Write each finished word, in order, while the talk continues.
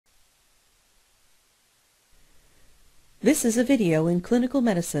This is a video in clinical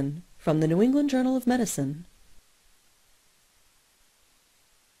medicine from the New England Journal of Medicine.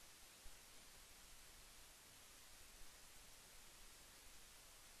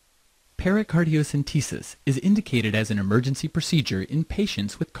 Pericardiocentesis is indicated as an emergency procedure in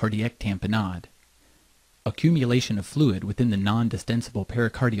patients with cardiac tamponade. Accumulation of fluid within the non-distensible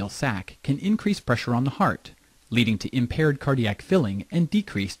pericardial sac can increase pressure on the heart, leading to impaired cardiac filling and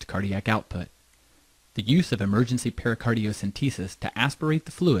decreased cardiac output. The use of emergency pericardiocentesis to aspirate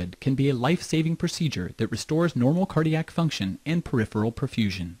the fluid can be a life-saving procedure that restores normal cardiac function and peripheral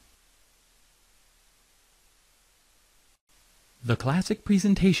perfusion. The classic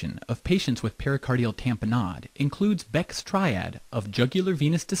presentation of patients with pericardial tamponade includes Beck's triad of jugular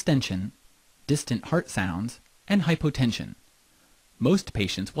venous distension, distant heart sounds, and hypotension. Most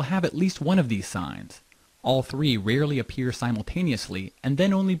patients will have at least one of these signs. All three rarely appear simultaneously and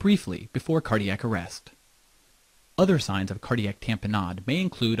then only briefly before cardiac arrest. Other signs of cardiac tamponade may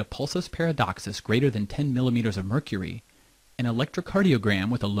include a pulsus paradoxus greater than 10 millimeters of mercury, an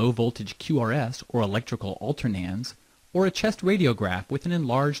electrocardiogram with a low voltage QRS or electrical alternans, or a chest radiograph with an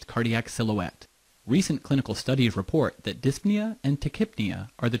enlarged cardiac silhouette. Recent clinical studies report that dyspnea and tachypnea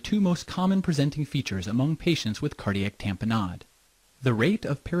are the two most common presenting features among patients with cardiac tamponade. The rate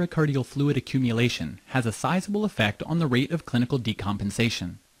of pericardial fluid accumulation has a sizable effect on the rate of clinical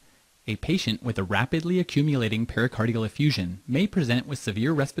decompensation. A patient with a rapidly accumulating pericardial effusion may present with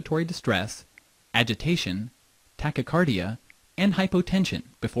severe respiratory distress, agitation, tachycardia, and hypotension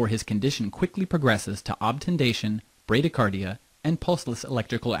before his condition quickly progresses to obtundation, bradycardia, and pulseless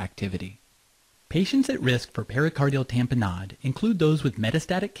electrical activity. Patients at risk for pericardial tamponade include those with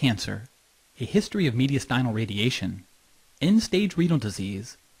metastatic cancer, a history of mediastinal radiation, end-stage renal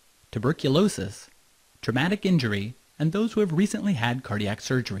disease, tuberculosis, traumatic injury, and those who have recently had cardiac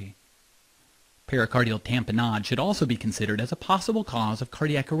surgery. Pericardial tamponade should also be considered as a possible cause of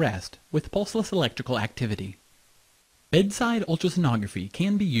cardiac arrest with pulseless electrical activity. Bedside ultrasonography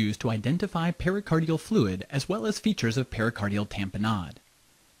can be used to identify pericardial fluid as well as features of pericardial tamponade.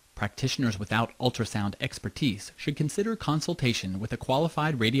 Practitioners without ultrasound expertise should consider consultation with a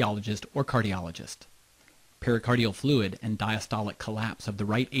qualified radiologist or cardiologist. Pericardial fluid and diastolic collapse of the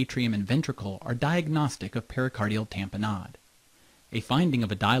right atrium and ventricle are diagnostic of pericardial tamponade. A finding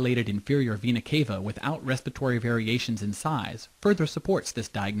of a dilated inferior vena cava without respiratory variations in size further supports this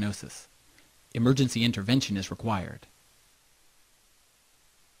diagnosis. Emergency intervention is required.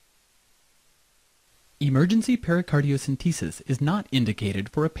 Emergency pericardiocentesis is not indicated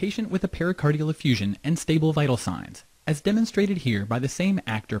for a patient with a pericardial effusion and stable vital signs, as demonstrated here by the same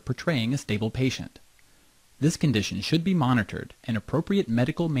actor portraying a stable patient. This condition should be monitored and appropriate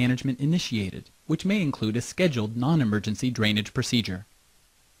medical management initiated, which may include a scheduled non-emergency drainage procedure.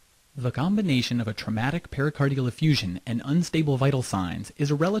 The combination of a traumatic pericardial effusion and unstable vital signs is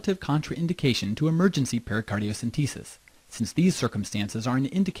a relative contraindication to emergency pericardiocentesis, since these circumstances are an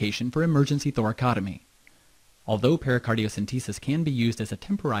indication for emergency thoracotomy. Although pericardiocentesis can be used as a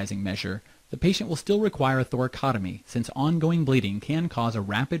temporizing measure, the patient will still require a thoracotomy since ongoing bleeding can cause a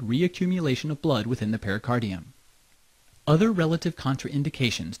rapid reaccumulation of blood within the pericardium. Other relative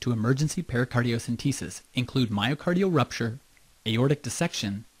contraindications to emergency pericardiocentesis include myocardial rupture, aortic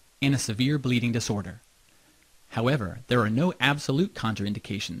dissection, and a severe bleeding disorder. However, there are no absolute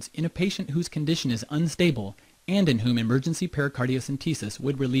contraindications in a patient whose condition is unstable and in whom emergency pericardiocentesis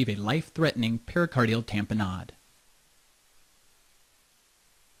would relieve a life-threatening pericardial tamponade.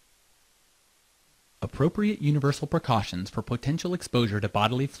 Appropriate universal precautions for potential exposure to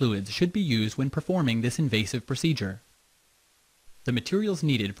bodily fluids should be used when performing this invasive procedure. The materials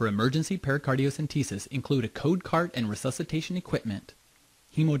needed for emergency pericardiocentesis include a code cart and resuscitation equipment,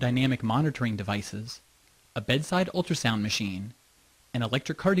 hemodynamic monitoring devices, a bedside ultrasound machine, an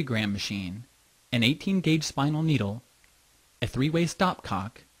electrocardiogram machine, an 18-gauge spinal needle, a 3-way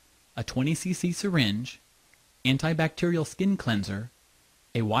stopcock, a 20 cc syringe, antibacterial skin cleanser,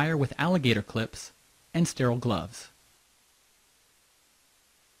 a wire with alligator clips, and sterile gloves.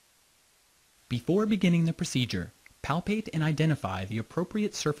 Before beginning the procedure, palpate and identify the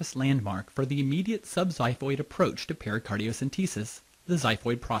appropriate surface landmark for the immediate subxiphoid approach to pericardiocentesis, the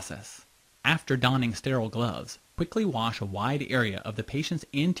xiphoid process. After donning sterile gloves, quickly wash a wide area of the patient's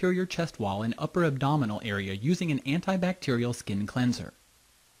anterior chest wall and upper abdominal area using an antibacterial skin cleanser.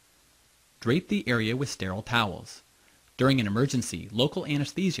 Drape the area with sterile towels. During an emergency, local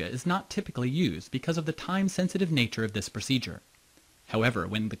anesthesia is not typically used because of the time-sensitive nature of this procedure. However,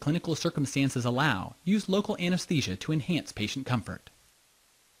 when the clinical circumstances allow, use local anesthesia to enhance patient comfort.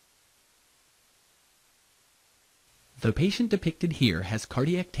 The patient depicted here has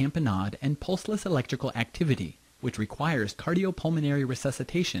cardiac tamponade and pulseless electrical activity, which requires cardiopulmonary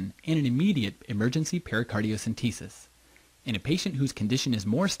resuscitation and an immediate emergency pericardiocentesis. In a patient whose condition is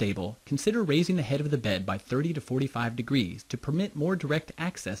more stable, consider raising the head of the bed by 30 to 45 degrees to permit more direct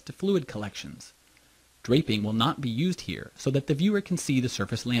access to fluid collections. Draping will not be used here so that the viewer can see the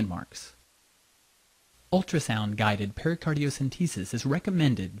surface landmarks. Ultrasound-guided pericardiocentesis is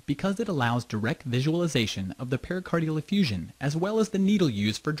recommended because it allows direct visualization of the pericardial effusion as well as the needle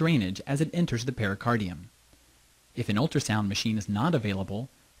used for drainage as it enters the pericardium. If an ultrasound machine is not available,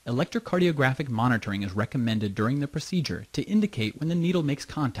 electrocardiographic monitoring is recommended during the procedure to indicate when the needle makes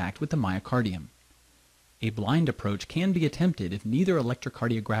contact with the myocardium. A blind approach can be attempted if neither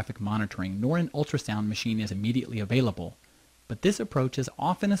electrocardiographic monitoring nor an ultrasound machine is immediately available, but this approach is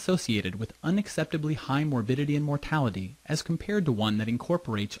often associated with unacceptably high morbidity and mortality as compared to one that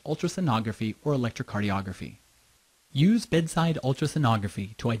incorporates ultrasonography or electrocardiography. Use bedside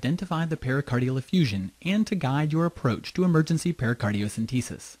ultrasonography to identify the pericardial effusion and to guide your approach to emergency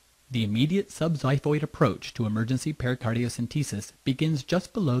pericardiocentesis. The immediate subxiphoid approach to emergency pericardiocentesis begins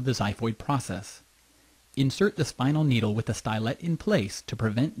just below the xiphoid process. Insert the spinal needle with the stylet in place to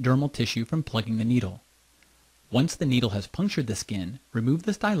prevent dermal tissue from plugging the needle. Once the needle has punctured the skin, remove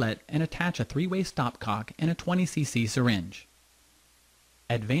the stylet and attach a 3-way stopcock and a 20 cc syringe.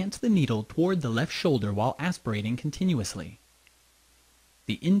 Advance the needle toward the left shoulder while aspirating continuously.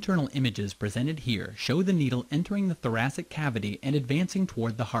 The internal images presented here show the needle entering the thoracic cavity and advancing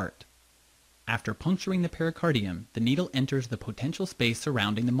toward the heart. After puncturing the pericardium, the needle enters the potential space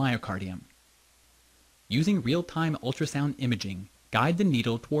surrounding the myocardium. Using real-time ultrasound imaging, guide the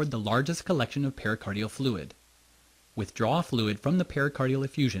needle toward the largest collection of pericardial fluid. Withdraw fluid from the pericardial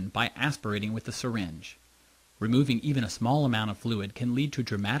effusion by aspirating with the syringe. Removing even a small amount of fluid can lead to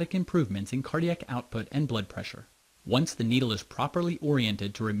dramatic improvements in cardiac output and blood pressure. Once the needle is properly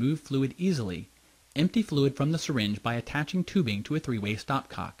oriented to remove fluid easily, empty fluid from the syringe by attaching tubing to a 3-way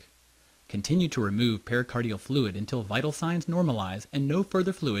stopcock. Continue to remove pericardial fluid until vital signs normalize and no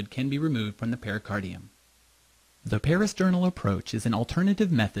further fluid can be removed from the pericardium. The peristernal approach is an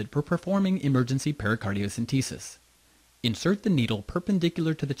alternative method for performing emergency pericardiocentesis. Insert the needle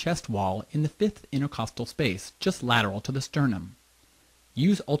perpendicular to the chest wall in the 5th intercostal space, just lateral to the sternum.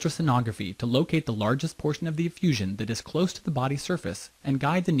 Use ultrasonography to locate the largest portion of the effusion that is close to the body surface and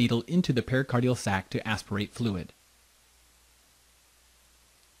guide the needle into the pericardial sac to aspirate fluid.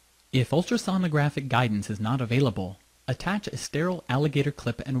 If ultrasonographic guidance is not available, attach a sterile alligator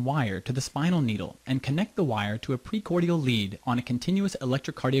clip and wire to the spinal needle and connect the wire to a precordial lead on a continuous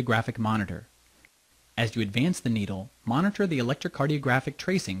electrocardiographic monitor. As you advance the needle, monitor the electrocardiographic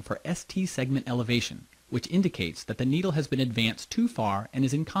tracing for ST segment elevation, which indicates that the needle has been advanced too far and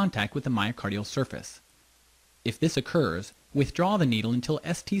is in contact with the myocardial surface. If this occurs, withdraw the needle until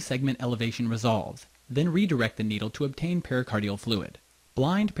ST segment elevation resolves, then redirect the needle to obtain pericardial fluid.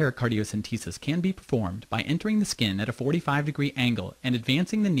 Blind pericardiocentesis can be performed by entering the skin at a 45-degree angle and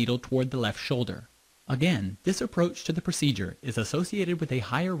advancing the needle toward the left shoulder. Again, this approach to the procedure is associated with a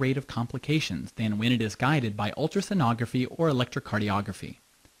higher rate of complications than when it is guided by ultrasonography or electrocardiography.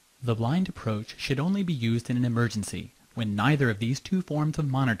 The blind approach should only be used in an emergency, when neither of these two forms of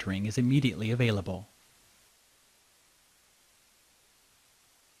monitoring is immediately available.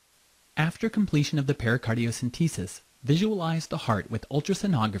 After completion of the pericardiocentesis, visualize the heart with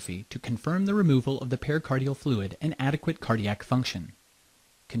ultrasonography to confirm the removal of the pericardial fluid and adequate cardiac function.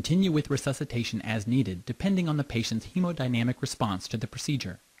 Continue with resuscitation as needed, depending on the patient's hemodynamic response to the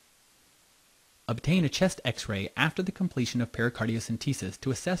procedure. Obtain a chest X-ray after the completion of pericardiocentesis to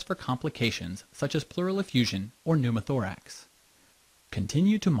assess for complications such as pleural effusion or pneumothorax.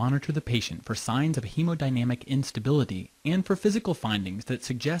 Continue to monitor the patient for signs of hemodynamic instability and for physical findings that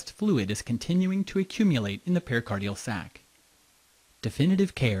suggest fluid is continuing to accumulate in the pericardial sac.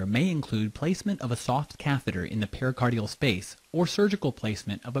 Definitive care may include placement of a soft catheter in the pericardial space or surgical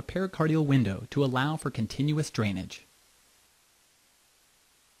placement of a pericardial window to allow for continuous drainage.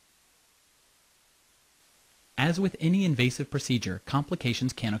 As with any invasive procedure,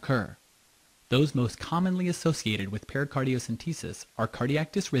 complications can occur. Those most commonly associated with pericardiocentesis are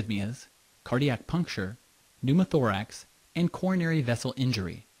cardiac dysrhythmias, cardiac puncture, pneumothorax, and coronary vessel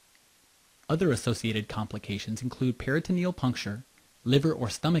injury. Other associated complications include peritoneal puncture, liver or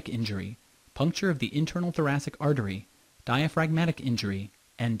stomach injury, puncture of the internal thoracic artery, diaphragmatic injury,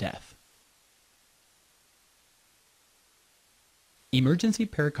 and death. Emergency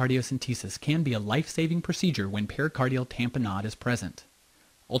pericardiocentesis can be a life-saving procedure when pericardial tamponade is present.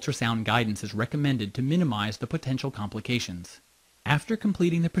 Ultrasound guidance is recommended to minimize the potential complications. After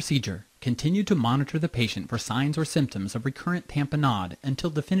completing the procedure, continue to monitor the patient for signs or symptoms of recurrent tamponade until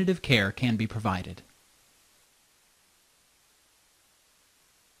definitive care can be provided.